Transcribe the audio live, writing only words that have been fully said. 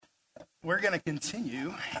We're going to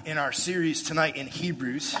continue in our series tonight in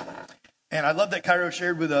Hebrews. And I love that Cairo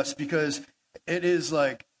shared with us because it is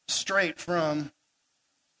like straight from,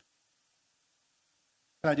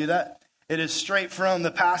 can I do that? It is straight from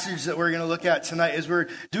the passage that we're going to look at tonight as we're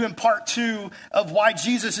doing part 2 of why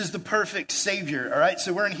Jesus is the perfect Savior. All right,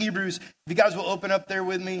 so we're in Hebrews. If you guys will open up there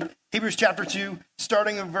with me, Hebrews chapter 2,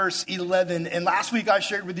 starting in verse 11. And last week I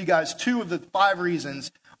shared with you guys 2 of the 5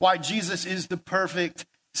 reasons why Jesus is the perfect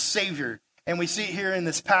Savior. And we see it here in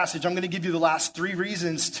this passage. I'm going to give you the last 3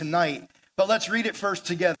 reasons tonight. But let's read it first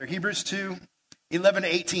together. Hebrews 2, 11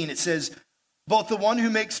 to 18. It says, both the one who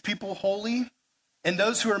makes people holy and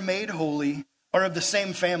those who are made holy are of the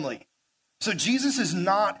same family. So Jesus is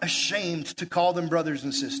not ashamed to call them brothers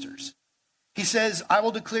and sisters. He says, I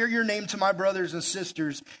will declare your name to my brothers and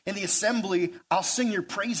sisters. In the assembly, I'll sing your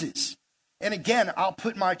praises. And again, I'll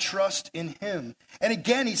put my trust in him. And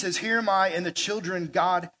again, he says, here am I and the children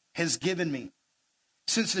God has given me.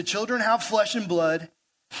 Since the children have flesh and blood,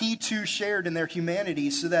 he too shared in their humanity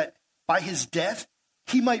so that by his death,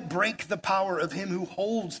 he might break the power of him who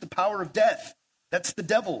holds the power of death. That's the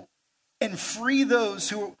devil. And free those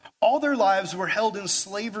who all their lives were held in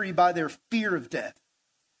slavery by their fear of death.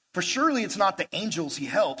 For surely it's not the angels he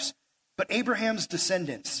helps, but Abraham's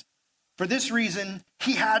descendants. For this reason,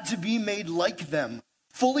 he had to be made like them,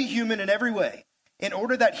 fully human in every way, in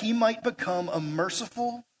order that he might become a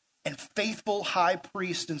merciful and faithful high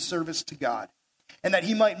priest in service to God, and that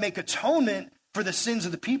he might make atonement for the sins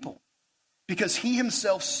of the people. Because he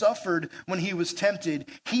himself suffered when he was tempted,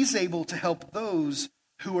 he's able to help those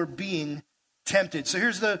who are being tempted. So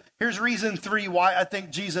here's reason 3 why I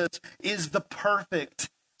think Jesus is the perfect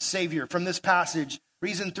Savior. From this passage,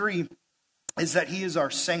 reason 3 is that he is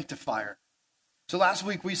our sanctifier. So last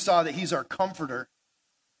week we saw that he's our comforter.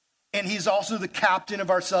 And he's also the captain of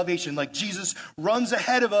our salvation. Like Jesus runs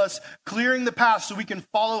ahead of us, clearing the path so we can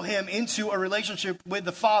follow him into a relationship with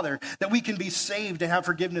the Father, that we can be saved and have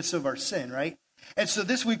forgiveness of our sin, right? And so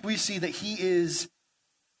this week we see that he is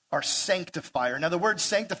our sanctifier. Now the word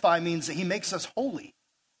sanctify means that he makes us holy.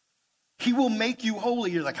 He will make you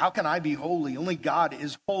holy. You're like, how can I be holy? Only God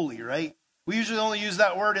is holy, right? We usually only use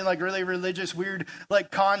that word in like really religious, weird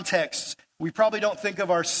like contexts. We probably don't think of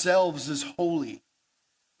ourselves as holy.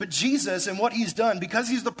 But Jesus and what he's done, because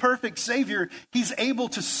he's the perfect Savior, he's able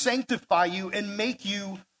to sanctify you and make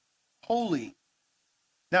you holy.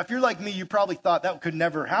 Now, if you're like me, you probably thought that could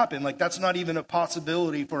never happen. Like that's not even a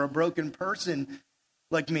possibility for a broken person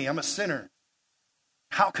like me. I'm a sinner.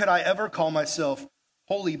 How could I ever call myself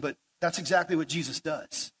holy? But that's exactly what Jesus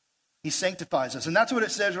does. He sanctifies us. And that's what it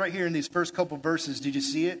says right here in these first couple verses. Did you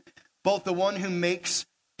see it? Both the one who makes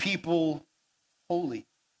people holy.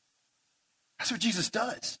 That's what Jesus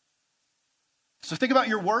does. So think about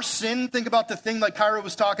your worst sin. Think about the thing like Cairo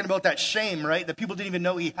was talking about, that shame, right? That people didn't even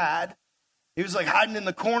know he had. He was like hiding in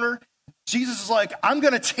the corner. Jesus is like, I'm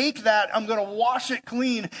going to take that. I'm going to wash it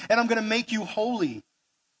clean and I'm going to make you holy.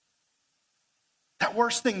 That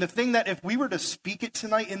worst thing, the thing that if we were to speak it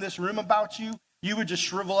tonight in this room about you, you would just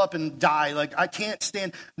shrivel up and die. Like I can't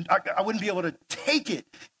stand, I wouldn't be able to take it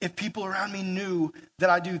if people around me knew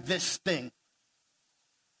that I do this thing.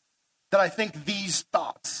 That I think these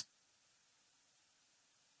thoughts.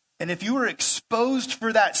 And if you were exposed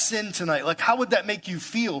for that sin tonight, like how would that make you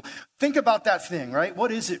feel? Think about that thing, right?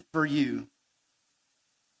 What is it for you?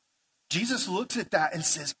 Jesus looks at that and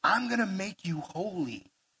says, I'm going to make you holy.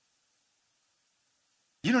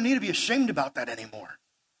 You don't need to be ashamed about that anymore.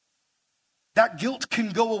 That guilt can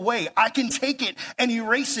go away. I can take it and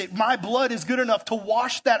erase it. My blood is good enough to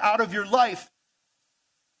wash that out of your life.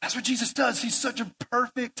 That's what Jesus does. He's such a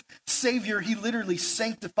perfect Savior. He literally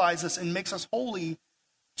sanctifies us and makes us holy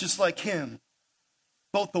just like him.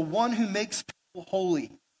 Both the one who makes people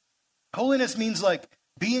holy. Holiness means like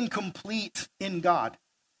being complete in God.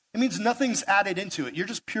 It means nothing's added into it. You're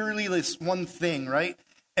just purely this one thing, right?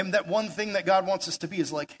 And that one thing that God wants us to be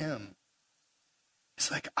is like him. It's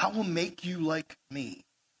like, I will make you like me.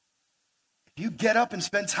 You get up and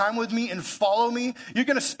spend time with me and follow me. You're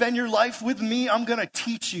going to spend your life with me. I'm going to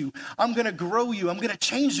teach you. I'm going to grow you. I'm going to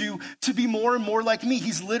change you to be more and more like me.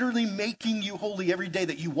 He's literally making you holy every day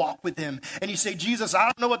that you walk with him. And you say, Jesus, I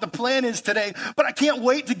don't know what the plan is today, but I can't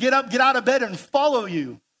wait to get up, get out of bed and follow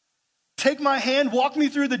you. Take my hand, walk me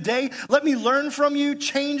through the day. Let me learn from you,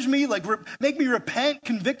 change me, like make me repent,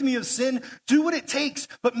 convict me of sin. Do what it takes,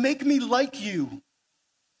 but make me like you.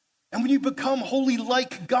 And when you become holy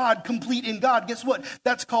like God, complete in God, guess what?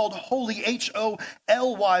 That's called holy,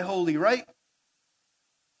 H-O-L-Y, holy, right?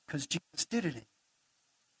 Because Jesus did it.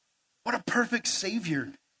 What a perfect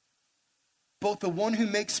Savior. both the one who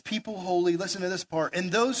makes people holy, listen to this part,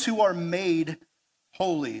 and those who are made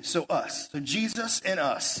holy. So us. So Jesus and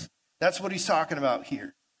us. That's what he's talking about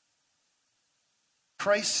here.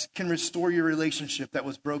 Christ can restore your relationship that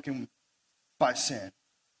was broken by sin.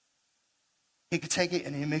 He could take it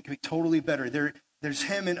and he make it totally better. There's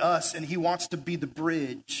him and us, and he wants to be the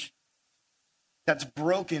bridge that's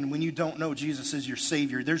broken when you don't know Jesus is your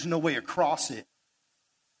Savior. There's no way across it.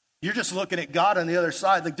 You're just looking at God on the other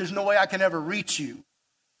side, like there's no way I can ever reach you.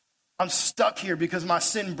 I'm stuck here because my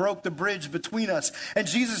sin broke the bridge between us. And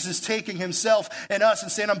Jesus is taking himself and us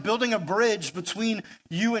and saying, I'm building a bridge between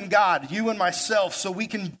you and God, you and myself, so we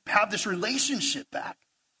can have this relationship back.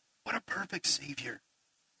 What a perfect Savior.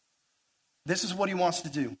 This is what he wants to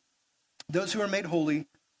do. Those who are made holy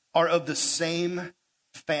are of the same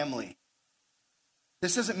family.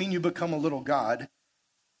 This doesn't mean you become a little God.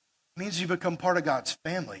 It means you become part of God's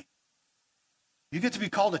family. You get to be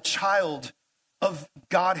called a child of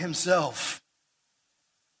God himself.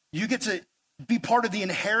 You get to be part of the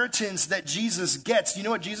inheritance that Jesus gets. You know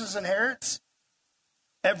what Jesus inherits?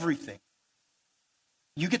 Everything.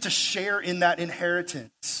 You get to share in that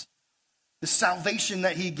inheritance. The salvation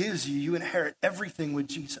that he gives you, you inherit everything with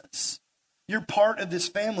Jesus. You're part of this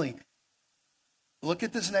family. Look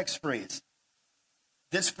at this next phrase.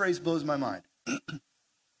 This phrase blows my mind.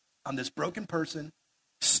 I'm this broken person,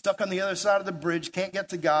 stuck on the other side of the bridge, can't get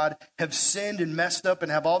to God, have sinned and messed up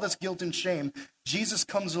and have all this guilt and shame. Jesus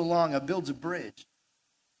comes along and builds a bridge,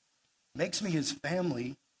 makes me his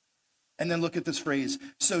family. And then look at this phrase.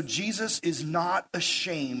 So Jesus is not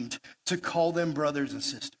ashamed to call them brothers and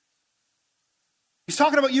sisters. He's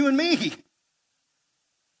talking about you and me.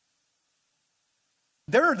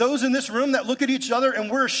 There are those in this room that look at each other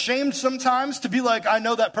and we're ashamed sometimes to be like, I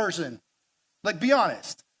know that person. Like, be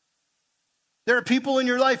honest. There are people in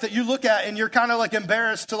your life that you look at and you're kind of like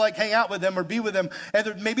embarrassed to like hang out with them or be with them.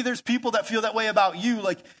 And maybe there's people that feel that way about you.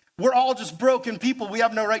 Like, we're all just broken people. We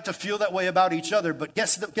have no right to feel that way about each other. But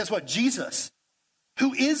guess what? Jesus,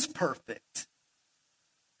 who is perfect,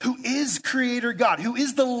 who is creator God, who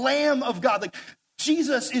is the Lamb of God. Like,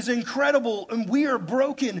 Jesus is incredible and we are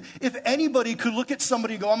broken. If anybody could look at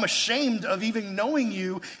somebody and go, I'm ashamed of even knowing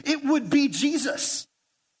you, it would be Jesus.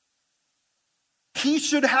 He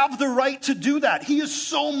should have the right to do that. He is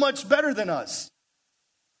so much better than us.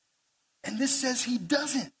 And this says he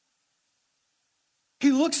doesn't.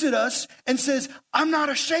 He looks at us and says, I'm not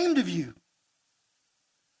ashamed of you.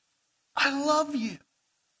 I love you.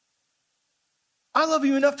 I love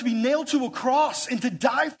you enough to be nailed to a cross and to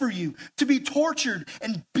die for you, to be tortured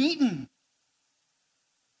and beaten.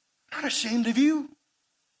 I'm not ashamed of you.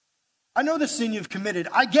 I know the sin you've committed.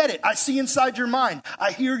 I get it. I see inside your mind.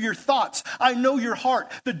 I hear your thoughts. I know your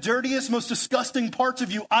heart. The dirtiest, most disgusting parts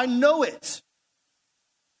of you. I know it.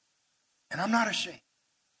 And I'm not ashamed.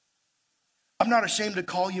 I'm not ashamed to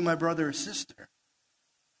call you my brother or sister.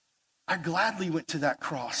 I gladly went to that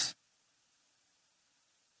cross.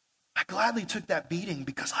 I gladly took that beating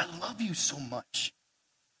because I love you so much.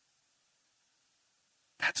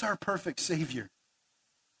 That's our perfect Savior.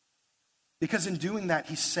 Because in doing that,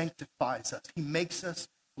 he sanctifies us. He makes us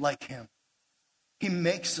like him. He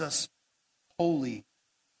makes us holy.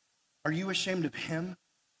 Are you ashamed of him?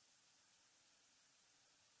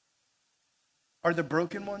 Are the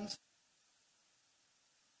broken ones?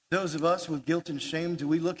 Those of us with guilt and shame, do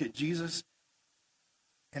we look at Jesus?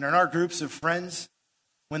 And in our groups of friends,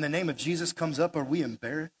 when the name of Jesus comes up, are we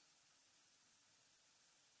embarrassed?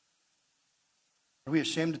 Are we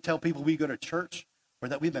ashamed to tell people we go to church or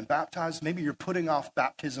that we've been baptized? Maybe you're putting off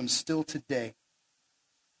baptism still today.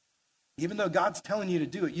 Even though God's telling you to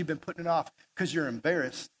do it, you've been putting it off because you're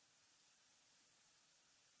embarrassed.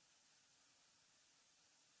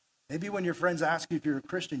 Maybe when your friends ask you if you're a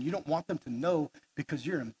Christian, you don't want them to know because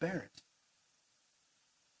you're embarrassed.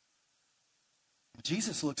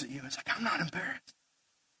 Jesus looks at you and is like, I'm not embarrassed.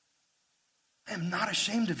 I am not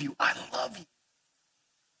ashamed of you. I love you.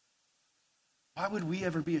 Why would we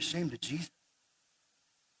ever be ashamed of Jesus?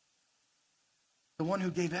 The one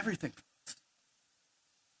who gave everything for us.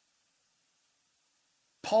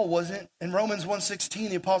 Paul wasn't. In Romans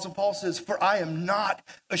 1:16, the Apostle Paul says, for I am not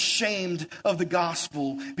ashamed of the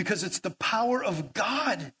gospel because it's the power of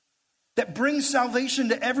God that brings salvation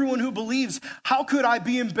to everyone who believes. How could I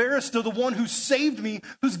be embarrassed of the one who saved me,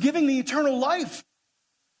 who's giving me eternal life?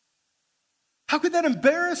 How could that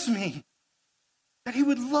embarrass me? That he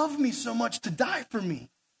would love me so much to die for me.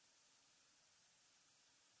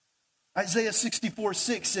 Isaiah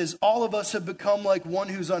 64:6 says, all of us have become like one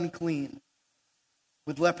who's unclean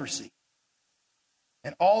with leprosy.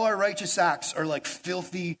 And all our righteous acts are like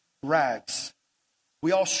filthy rags.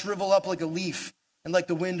 We all shrivel up like a leaf, and like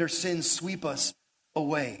the wind, our sins sweep us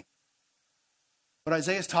away. What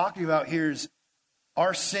Isaiah's talking about here is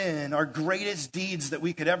our sin, our greatest deeds that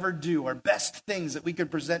we could ever do, our best things that we could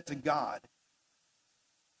present to God,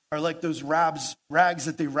 are like those rags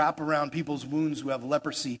that they wrap around people's wounds who have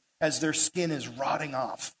leprosy as their skin is rotting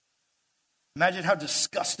off. Imagine how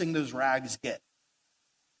disgusting those rags get.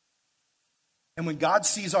 And when God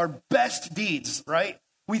sees our best deeds, right?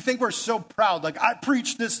 We think we're so proud. Like, I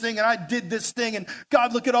preached this thing and I did this thing, and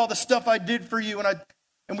God, look at all the stuff I did for you.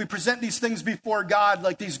 And we present these things before God,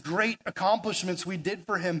 like these great accomplishments we did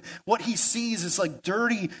for him. What he sees is like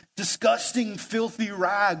dirty, disgusting, filthy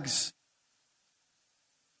rags.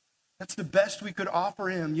 That's the best we could offer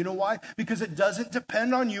him. You know why? Because it doesn't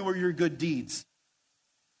depend on you or your good deeds.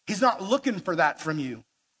 He's not looking for that from you.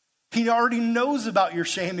 He already knows about your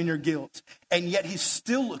shame and your guilt, and yet he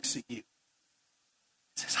still looks at you.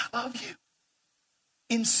 He says, I love you.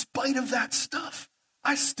 In spite of that stuff,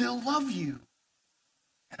 I still love you,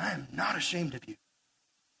 and I am not ashamed of you.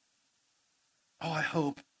 Oh, I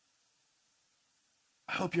hope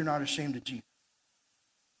you're not ashamed of Jesus.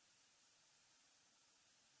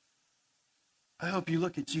 I hope you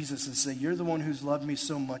look at Jesus and say, you're the one who's loved me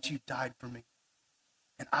so much, you died for me.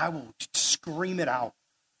 And I will scream it out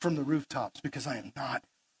from the rooftops because I am not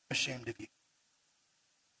ashamed of you.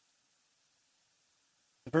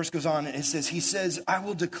 The verse goes on and it says, he says, I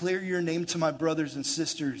will declare your name to my brothers and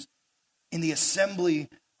sisters. In the assembly,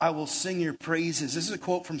 I will sing your praises. This is a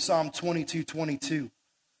quote from Psalm 22:22.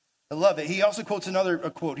 I love it. He also quotes another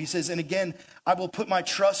quote. He says, and again, I will put my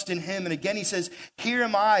trust in him. And again, he says, here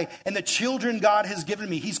am I and the children God has given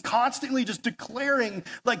me. He's constantly just declaring,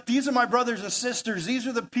 like, these are my brothers and sisters. These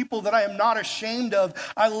are the people that I am not ashamed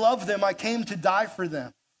of. I love them. I came to die for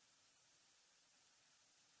them.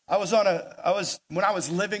 When I was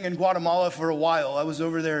living in Guatemala for a while, I was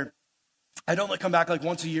over there. I'd only come back like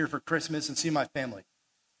once a year for Christmas and see my family.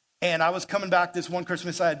 And I was coming back this one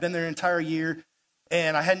Christmas. I had been there an entire year.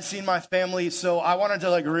 And I hadn't seen my family, so I wanted to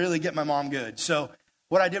like really get my mom good. So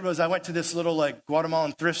what I did was I went to this little like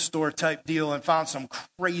Guatemalan thrift store type deal and found some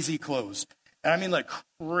crazy clothes. And I mean like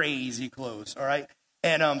crazy clothes, all right?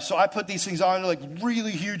 And so I put these things on, like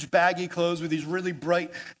really huge baggy clothes with these really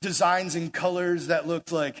bright designs and colors that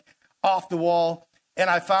looked like off the wall. And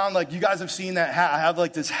I found, like, you guys have seen that hat. I have,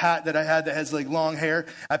 like, this hat that I had that has, like, long hair.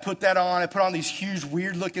 I put that on. I put on these huge,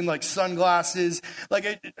 weird-looking, like, sunglasses. Like,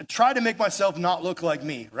 I tried to make myself not look like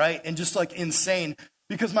me, right? And just, like, insane.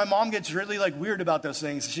 Because my mom gets really, like, weird about those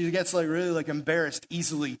things. She gets, like, really, like, embarrassed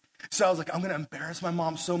easily. So I was like, I'm going to embarrass my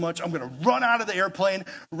mom so much. I'm going to run out of the airplane,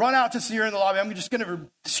 run out to see her in the lobby. I'm just going to give her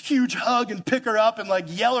this huge hug and pick her up and, like,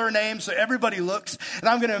 yell her name so everybody looks. And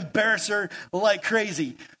I'm going to embarrass her like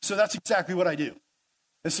crazy. So that's exactly what I do.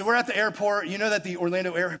 And so we're at the airport. You know that the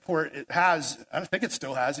Orlando airport, I think it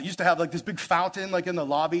still has. It used to have like this big fountain like in the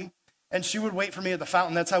lobby. And she would wait for me at the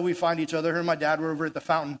fountain. That's how we find each other. Her and my dad were over at the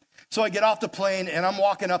fountain. So I get off the plane and I'm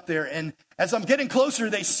walking up there. And as I'm getting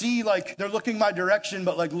closer, they see like they're looking my direction,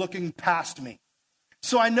 but like looking past me.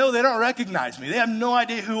 So I know they don't recognize me. They have no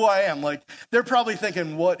idea who I am. Like, they're probably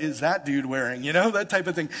thinking, what is that dude wearing? You know, that type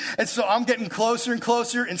of thing. And so I'm getting closer and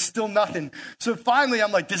closer and still nothing. So finally,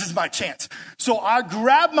 I'm like, this is my chance. So I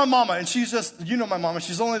grab my mama, and she's just, you know my mama,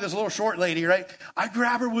 she's only this little short lady, right? I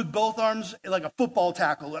grab her with both arms like a football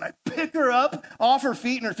tackle, and I pick her up off her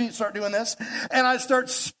feet, and her feet start doing this. And I start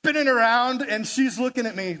spinning around, and she's looking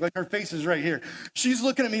at me, like her face is right here. She's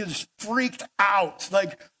looking at me just freaked out,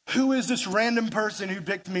 like, who is this random person who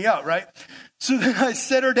picked me up, right? So then I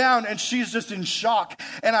set her down, and she's just in shock.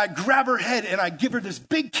 And I grab her head, and I give her this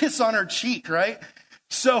big kiss on her cheek, right?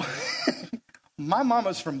 So my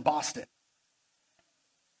mama's from Boston.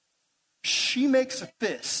 She makes a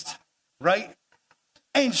fist, right?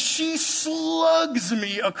 And she slugs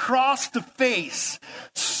me across the face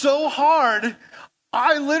so hard,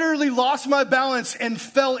 I literally lost my balance and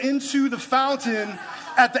fell into the fountain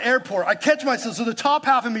at the airport. I catch myself, so the top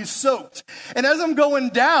half of me is soaked. And as I'm going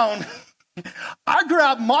down, I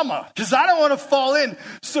grab mama because I don't want to fall in.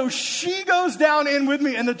 So she goes down in with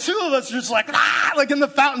me, and the two of us are just like in the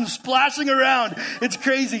fountain splashing around. It's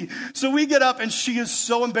crazy. So we get up, and she is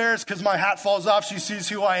so embarrassed because my hat falls off. She sees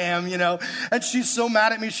who I am, you know, and she's so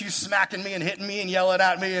mad at me. She's smacking me and hitting me and yelling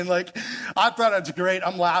at me. And like, I thought it was great.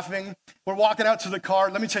 I'm laughing. We're walking out to the car.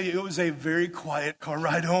 Let me tell you, it was a very quiet car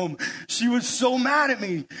ride home. She was so mad at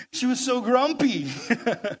me. She was so grumpy.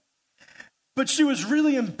 But she was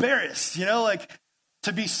really embarrassed, you know, like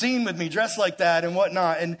to be seen with me dressed like that and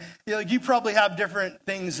whatnot. And you know, like, you probably have different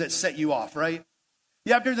things that set you off, right?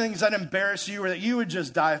 You have different things that embarrass you or that you would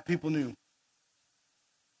just die if people knew.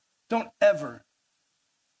 Don't ever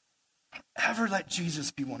ever let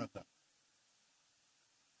Jesus be one of them.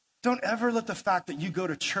 Don't ever let the fact that you go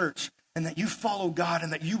to church and that you follow God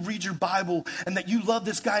and that you read your Bible and that you love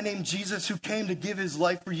this guy named Jesus who came to give his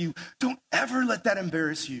life for you, don't ever let that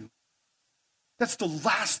embarrass you. That's the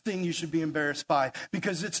last thing you should be embarrassed by,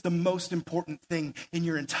 because it's the most important thing in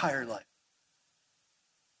your entire life.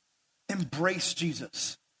 Embrace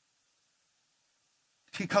Jesus.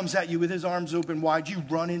 He comes at you with his arms open wide. You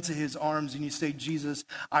run into his arms and you say, Jesus,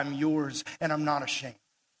 I'm yours and I'm not ashamed.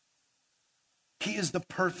 He is the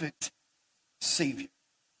perfect Savior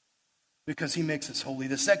because he makes us holy.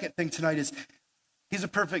 The second thing tonight is he's a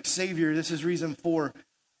perfect Savior. This is reason 4,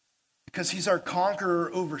 because he's our conqueror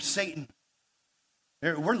over Satan.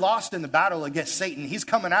 We're lost in the battle against Satan. He's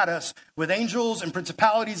coming at us with angels and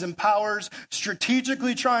principalities and powers,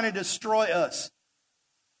 strategically trying to destroy us.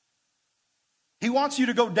 He wants you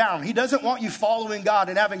to go down. He doesn't want you following God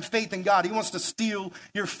and having faith in God. He wants to steal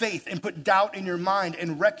your faith and put doubt in your mind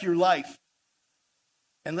and wreck your life.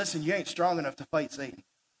 And listen, you ain't strong enough to fight Satan.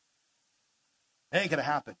 It ain't going to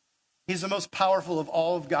happen. He's the most powerful of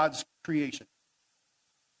all of God's creation.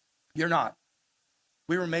 You're not.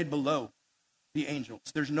 We were made below the angels.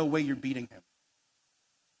 There's no way you're beating him.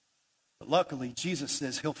 But luckily, Jesus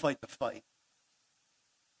says he'll fight the fight.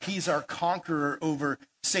 He's our conqueror over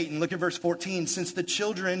Satan. Look at verse 14. Since the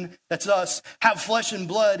children, that's us, have flesh and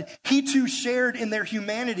blood, he too shared in their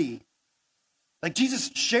humanity. Like Jesus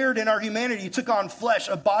shared in our humanity. He took on flesh,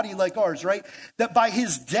 a body like ours, right? That by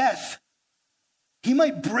his death, he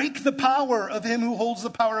might break the power of him who holds the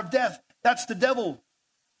power of death. That's the devil.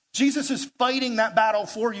 Jesus is fighting that battle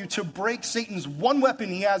for you to break Satan's one weapon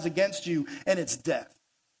he has against you, and it's death.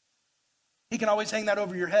 He can always hang that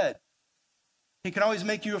over your head. He can always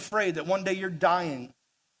make you afraid that one day you're dying.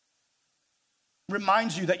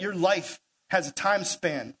 Reminds you that your life has a time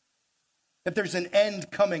span, that there's an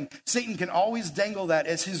end coming. Satan can always dangle that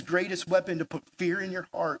as his greatest weapon to put fear in your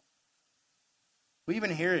heart. We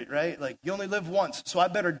even hear it, right? Like, you only live once, so I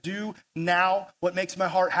better do now what makes my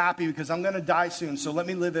heart happy because I'm going to die soon, so let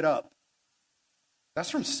me live it up. That's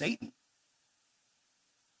from Satan.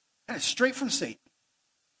 That is straight from Satan.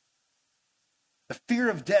 The fear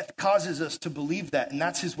of death causes us to believe that, and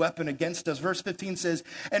that's his weapon against us. Verse 15 says,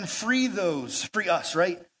 and free us,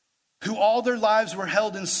 right? Who all their lives were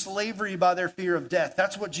held in slavery by their fear of death.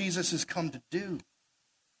 That's what Jesus has come to do.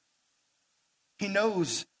 He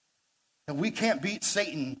knows that we can't beat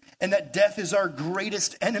Satan and that death is our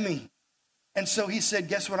greatest enemy. And so he said,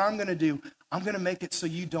 guess what I'm going to do? I'm going to make it so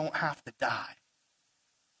you don't have to die.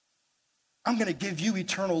 I'm going to give you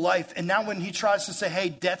eternal life. And now when he tries to say, hey,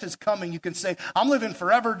 death is coming, you can say, I'm living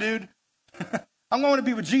forever, dude. I'm going to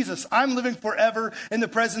be with Jesus. I'm living forever in the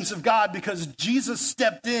presence of God because Jesus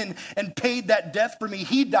stepped in and paid that death for me.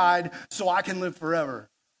 He died so I can live forever.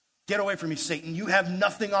 Get away from me, Satan. You have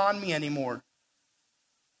nothing on me anymore.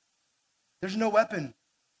 There's no weapon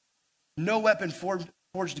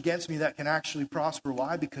forged against me that can actually prosper.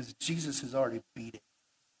 Why? Because Jesus has already beat it.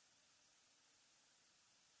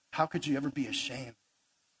 How could you ever be ashamed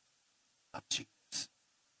of Jesus?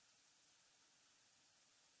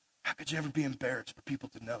 How could you ever be embarrassed for people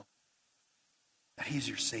to know that he's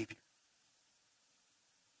your Savior?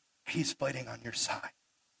 He's fighting on your side.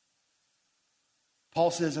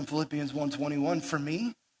 Paul says in Philippians 1:21, for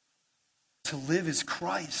me, to live is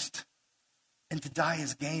Christ and to die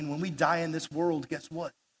is gain. When we die in this world, guess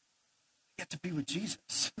what? We get to be with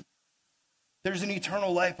Jesus. There's an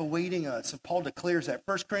eternal life awaiting us. And Paul declares that.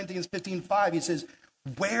 1 Corinthians 15:5, he says,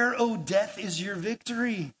 where, O death, is your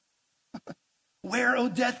victory? Where, O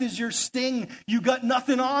death, is your sting? You got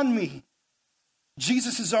nothing on me.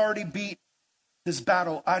 Jesus has already beat this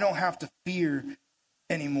battle. I don't have to fear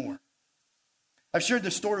anymore. I've shared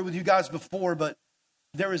this story with you guys before, but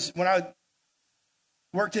when I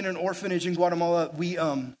worked in an orphanage in Guatemala, we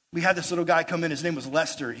had this little guy come in. His name was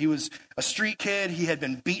Lester. He was a street kid. He had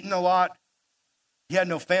been beaten a lot. He had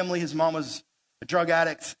no family. His mom was a drug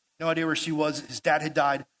addict. No idea where she was. His dad had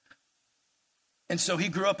died. And so he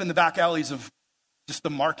grew up in the back alleys of just the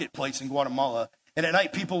marketplace in Guatemala. And at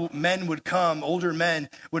night, men would come, older men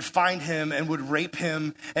would find him and would rape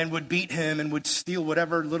him and would beat him and would steal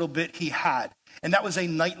whatever little bit he had. And that was a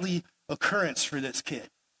nightly occurrence for this kid.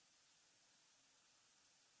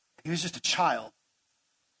 He was just a child,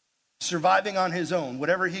 surviving on his own.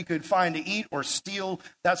 Whatever he could find to eat or steal,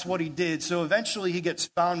 that's what he did. So eventually he gets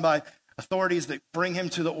found by authorities that bring him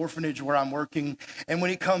to the orphanage where I'm working. And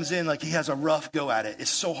when he comes in, he has a rough go at it.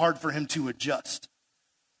 It's so hard for him to adjust.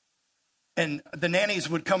 And the nannies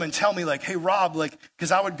would come and tell me, hey, Rob,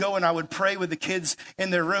 because I would go and I would pray with the kids in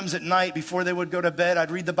their rooms at night before they would go to bed.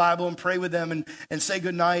 I'd read the Bible and pray with them and say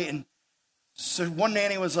goodnight. And So one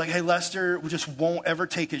nanny was like, hey, Lester just won't ever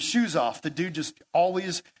take his shoes off. The dude just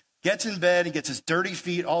always gets in bed and gets his dirty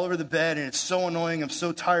feet all over the bed, and it's so annoying. I'm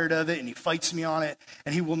so tired of it, and he fights me on it,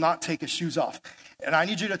 and he will not take his shoes off. And I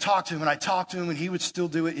need you to talk to him. And I talked to him, and he would still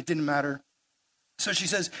do it. It didn't matter. So she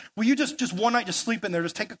says, will you just one night just sleep in there?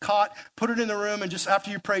 Just take a cot, put it in the room, and just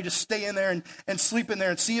after you pray, just stay in there and sleep in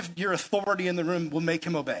there and see if your authority in the room will make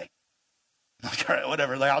him obey. I'm like, all right,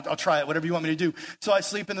 whatever. Like, I'll try it, whatever you want me to do. So I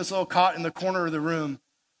sleep in this little cot in the corner of the room.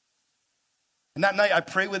 And that night I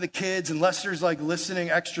pray with the kids, and Lester's like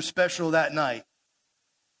listening extra special that night.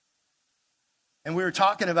 And we were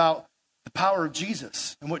talking about the power of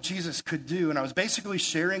Jesus and what Jesus could do. And I was basically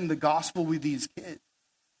sharing the gospel with these kids.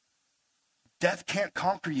 Death can't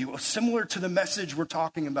conquer you, similar to the message we're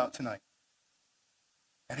talking about tonight.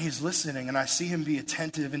 And he's listening, and I see him be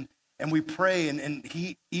attentive, and we pray, and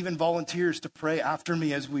he even volunteers to pray after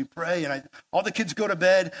me as we pray. And all the kids go to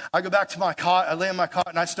bed. I go back to my cot. I lay in my cot,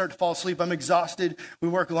 and I start to fall asleep. I'm exhausted. We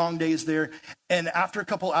work long days there. And after a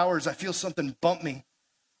couple hours, I feel something bump me.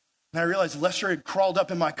 And I realized Lester had crawled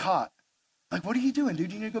up in my cot. Like, what are you doing,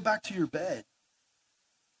 dude? You need to go back to your bed.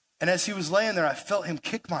 And as he was laying there, I felt him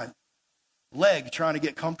kick my leg trying to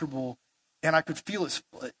get comfortable, and I could feel his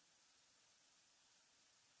foot.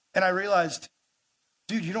 And I realized,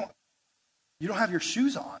 dude, you don't have your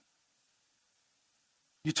shoes on.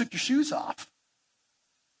 You took your shoes off.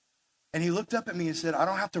 And he looked up at me and said, I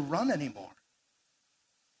don't have to run anymore.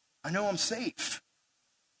 I know I'm safe.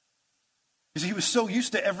 Because he was so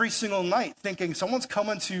used to every single night thinking someone's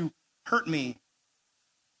coming to hurt me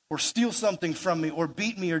or steal something from me or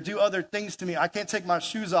beat me or do other things to me. I can't take my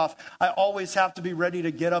shoes off. I always have to be ready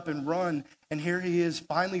to get up and run. And here he is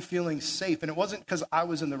finally feeling safe. And it wasn't because I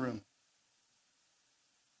was in the room.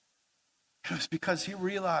 It was because he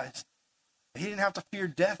realized he didn't have to fear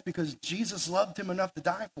death because Jesus loved him enough to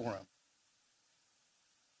die for him.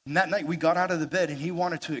 And that night we got out of the bed and he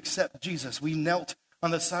wanted to accept Jesus. We knelt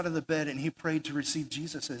on the side of the bed and he prayed to receive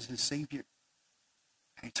Jesus as his Savior.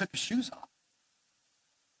 And he took his shoes off.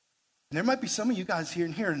 And there might be some of you guys here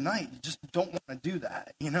tonight, you just don't want to do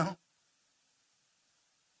that, you know?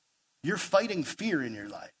 You're fighting fear in your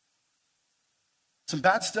life. Some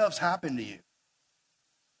bad stuff's happened to you.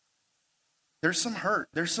 There's some hurt,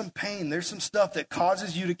 there's some pain, there's some stuff that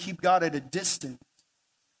causes you to keep God at a distance.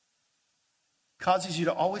 Causes you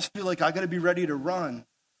to always feel like I got to be ready to run.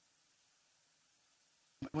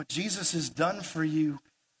 But what Jesus has done for you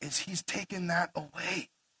is he's taken that away.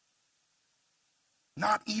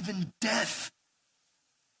 Not even death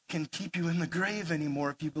can keep you in the grave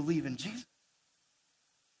anymore if you believe in Jesus.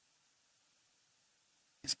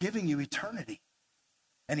 He's giving you eternity,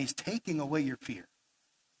 and he's taking away your fear.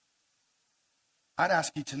 I'd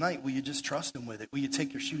ask you tonight, will you just trust him with it? Will you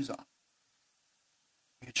take your shoes off?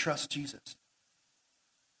 Will you trust Jesus?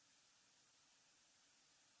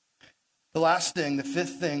 The last thing, the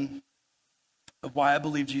fifth thing of why I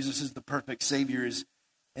believe Jesus is the perfect Savior is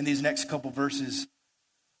in these next couple verses,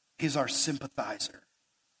 he's our sympathizer.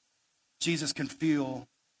 Jesus can feel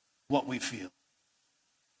what we feel.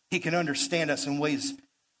 He can understand us in ways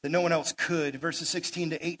that no one else could. Verses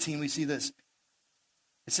 16 to 18, we see this.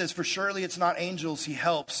 It says, for surely it's not angels he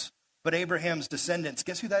helps, but Abraham's descendants.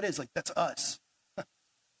 Guess who that is? Like, that's us.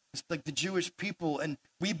 It's like the Jewish people. And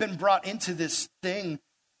we've been brought into this thing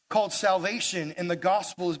called salvation, and the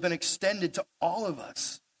gospel has been extended to all of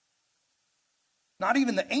us. Not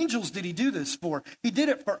even the angels did he do this for. He did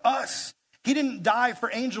it for us. He didn't die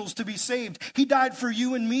for angels to be saved. He died for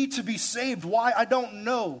you and me to be saved. Why? I don't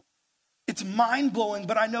know. It's mind-blowing,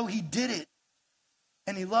 but I know he did it.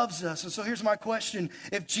 And he loves us. And so here's my question.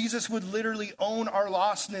 If Jesus would literally own our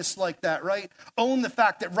lostness like that, right? Own the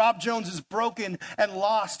fact that Rob Jones is broken and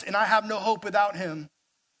lost and I have no hope without him.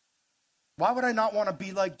 Why would I not want to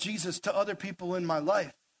be like Jesus to other people in my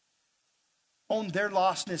life? Own their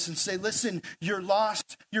lostness and say, listen, you're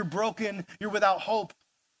lost, you're broken, you're without hope,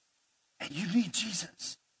 and you need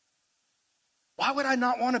Jesus. Why would I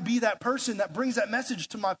not want to be that person that brings that message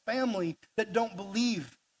to my family that don't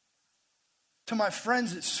believe? To my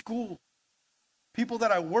friends at school, people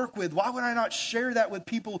that I work with? Why would I not share that with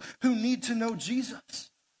people who need to know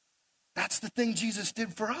Jesus? That's the thing Jesus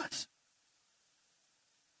did for us.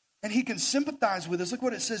 And he can sympathize with us. Look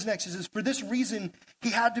what it says next. It says, for this reason,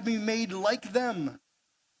 he had to be made like them.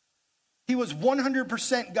 He was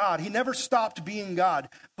 100% God. He never stopped being God.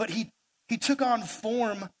 But he took on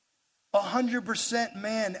form 100%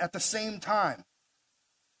 man at the same time.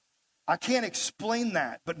 I can't explain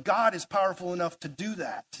that, but God is powerful enough to do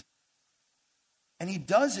that. And he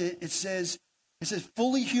does it, it says,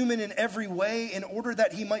 fully human in every way in order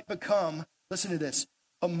that he might become, listen to this,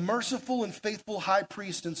 a merciful and faithful high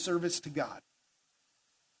priest in service to God.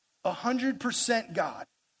 100% God,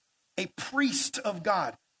 a priest of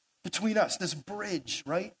God between us, this bridge,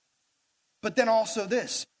 right? But then also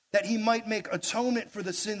this, that he might make atonement for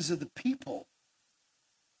the sins of the people.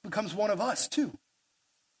 Becomes one of us too.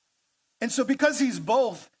 And so because he's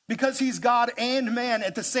both, because he's God and man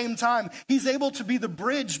at the same time, he's able to be the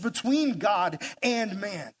bridge between God and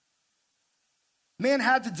man. Man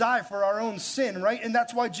had to die for our own sin, right? And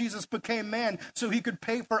that's why Jesus became man, so he could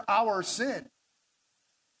pay for our sin.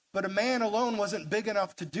 But a man alone wasn't big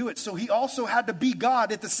enough to do it. So he also had to be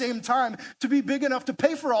God at the same time to be big enough to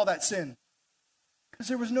pay for all that sin. Because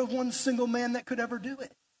there was no one single man that could ever do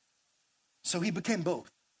it. So he became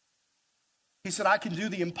both. He said, I can do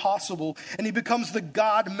the impossible. And he becomes the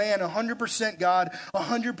God-man, 100% God,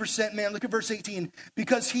 100% man. Look at verse 18.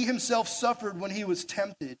 Because he himself suffered when he was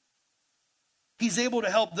tempted, he's able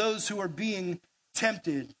to help those who are being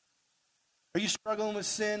tempted. Are you struggling with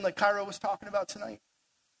sin like Cairo was talking about tonight?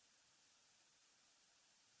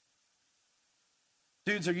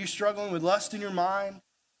 Dudes, are you struggling with lust in your mind?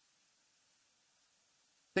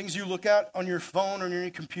 Things you look at on your phone or on your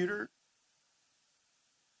computer?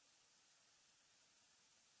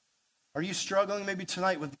 Are you struggling maybe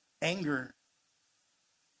tonight with anger?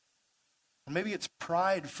 Or maybe it's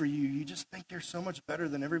pride for you. You just think you're so much better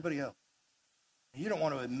than everybody else. You don't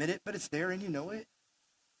want to admit it, but it's there and you know it.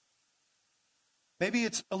 Maybe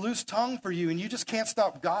it's a loose tongue for you and you just can't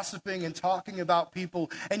stop gossiping and talking about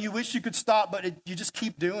people and you wish you could stop, but you just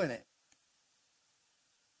keep doing it.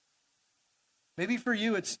 Maybe for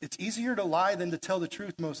you it's easier to lie than to tell the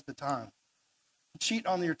truth most of the time. Cheat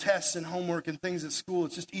on your tests and homework and things at school.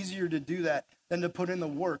 It's just easier to do that than to put in the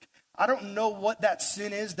work. I don't know what that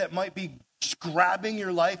sin is that might be grabbing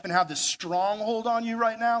your life and have this stronghold on you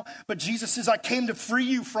right now, but Jesus says, I came to free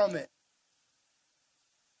you from it.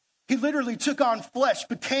 He literally took on flesh,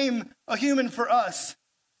 became a human for us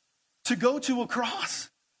to go to a cross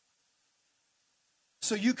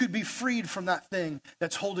so you could be freed from that thing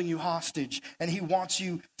that's holding you hostage, and he wants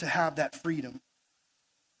you to have that freedom.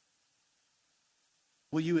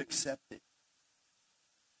 Will you accept it?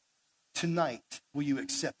 Tonight, will you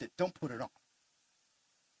accept it? Don't put it off.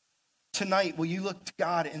 Tonight, will you look to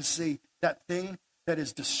God and say, that thing that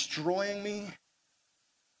is destroying me,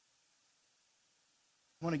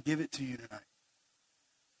 I want to give it to you tonight.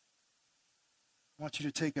 I want you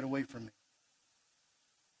to take it away from me.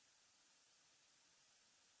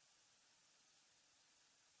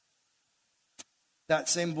 That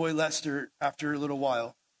same boy, Lester, after a little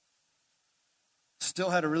while,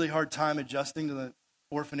 still had a really hard time adjusting to the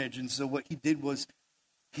orphanage. And so what he did was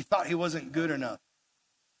he thought he wasn't good enough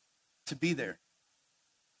to be there.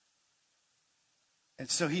 And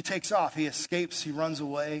so he takes off. He escapes. He runs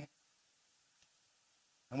away.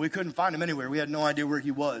 And we couldn't find him anywhere. We had no idea where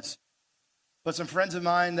he was. But some friends of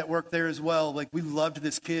mine that worked there as well, like, we loved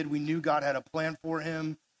this kid. We knew God had a plan for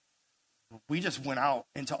him. We just went out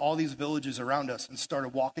into all these villages around us and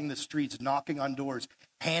started walking the streets, knocking on doors,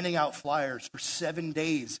 handing out flyers for 7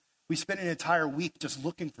 days. We spent an entire week just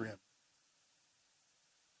looking for him.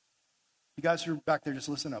 You guys who are back there, just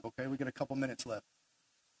listen up, okay? We got a couple minutes left.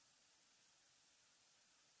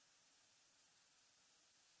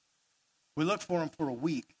 We looked for him for a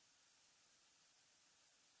week.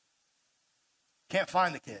 Can't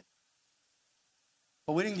find the kid.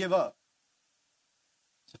 But we didn't give up.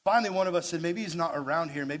 So finally one of us said, maybe he's not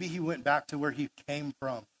around here. Maybe he went back to where he came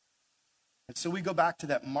from. And so we go back to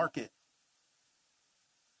that market.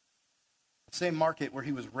 The same market where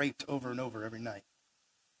he was raped over and over every night.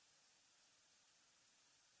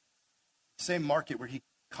 The same market where he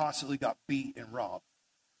constantly got beat and robbed.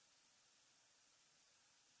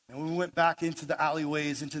 And we went back into the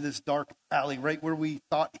alleyways, into this dark alley, right where we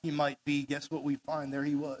thought he might be. Guess what we find? There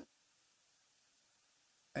he was.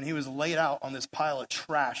 And he was laid out on this pile of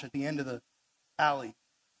trash at the end of the alley,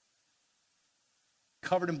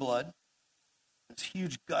 covered in blood, this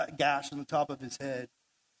huge gash on the top of his head.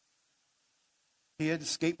 He had to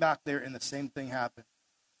escape back there, and the same thing happened.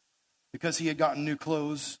 Because he had gotten new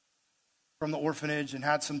clothes from the orphanage and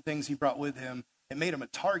had some things he brought with him, it made him a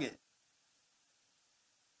target.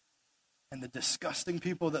 And the disgusting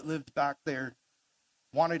people that lived back there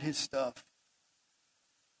wanted his stuff.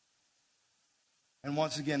 And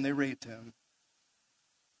once again, they raped him.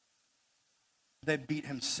 They beat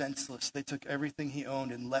him senseless. They took everything he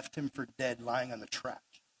owned and left him for dead, lying on the trash.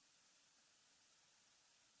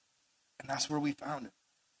 And that's where we found him.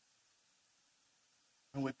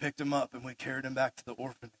 And we picked him up and we carried him back to the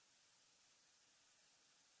orphanage.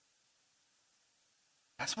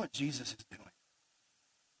 That's what Jesus is doing.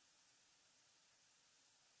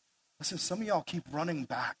 Listen, some of y'all keep running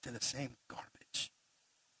back to the same garbage.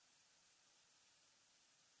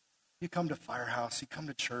 You come to Firehouse, you come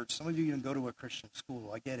to church. Some of you even go to a Christian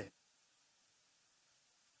school. I get it.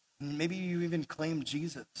 Maybe you even claim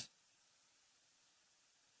Jesus.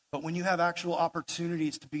 But when you have actual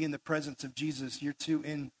opportunities to be in the presence of Jesus, you're too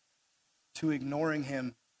ignoring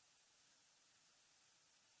him.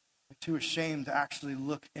 You're too ashamed to actually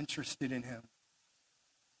look interested in him.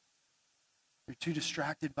 You're too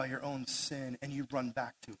distracted by your own sin, and you run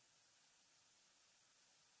back to it.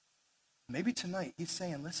 Maybe tonight he's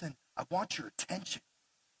saying, listen, I want your attention.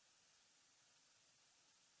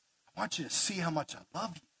 I want you to see how much I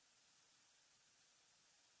love you.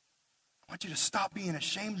 I want you to stop being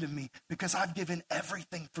ashamed of me because I've given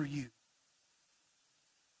everything for you.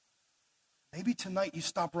 Maybe tonight you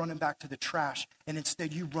stop running back to the trash and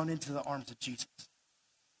instead you run into the arms of Jesus.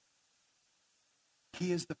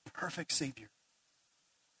 He is the perfect Savior.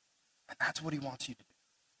 And that's what he wants you to do.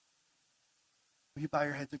 Will you bow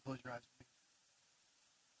your heads and close your eyes with me?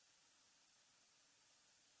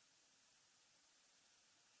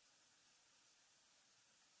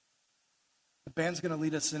 The band's going to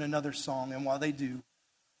lead us in another song, and while they do,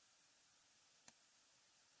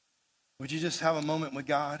 would you just have a moment with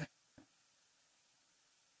God?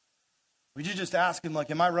 Would you just ask him,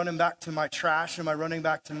 like, am I running back to my trash? Am I running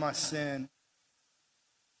back to my sin?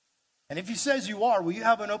 And if he says you are, will you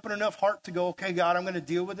have an open enough heart to go, okay, God, I'm going to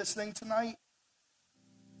deal with this thing tonight.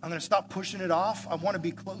 I'm going to stop pushing it off. I want to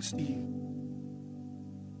be close to you.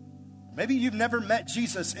 Maybe you've never met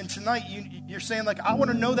Jesus, and tonight you're saying, like, I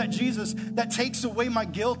want to know that Jesus that takes away my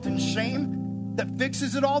guilt and shame, that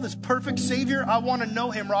fixes it all, this perfect Savior. I want to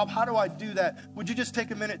know him, Rob. How do I do that? Would you just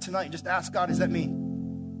take a minute tonight and just ask God, is that me?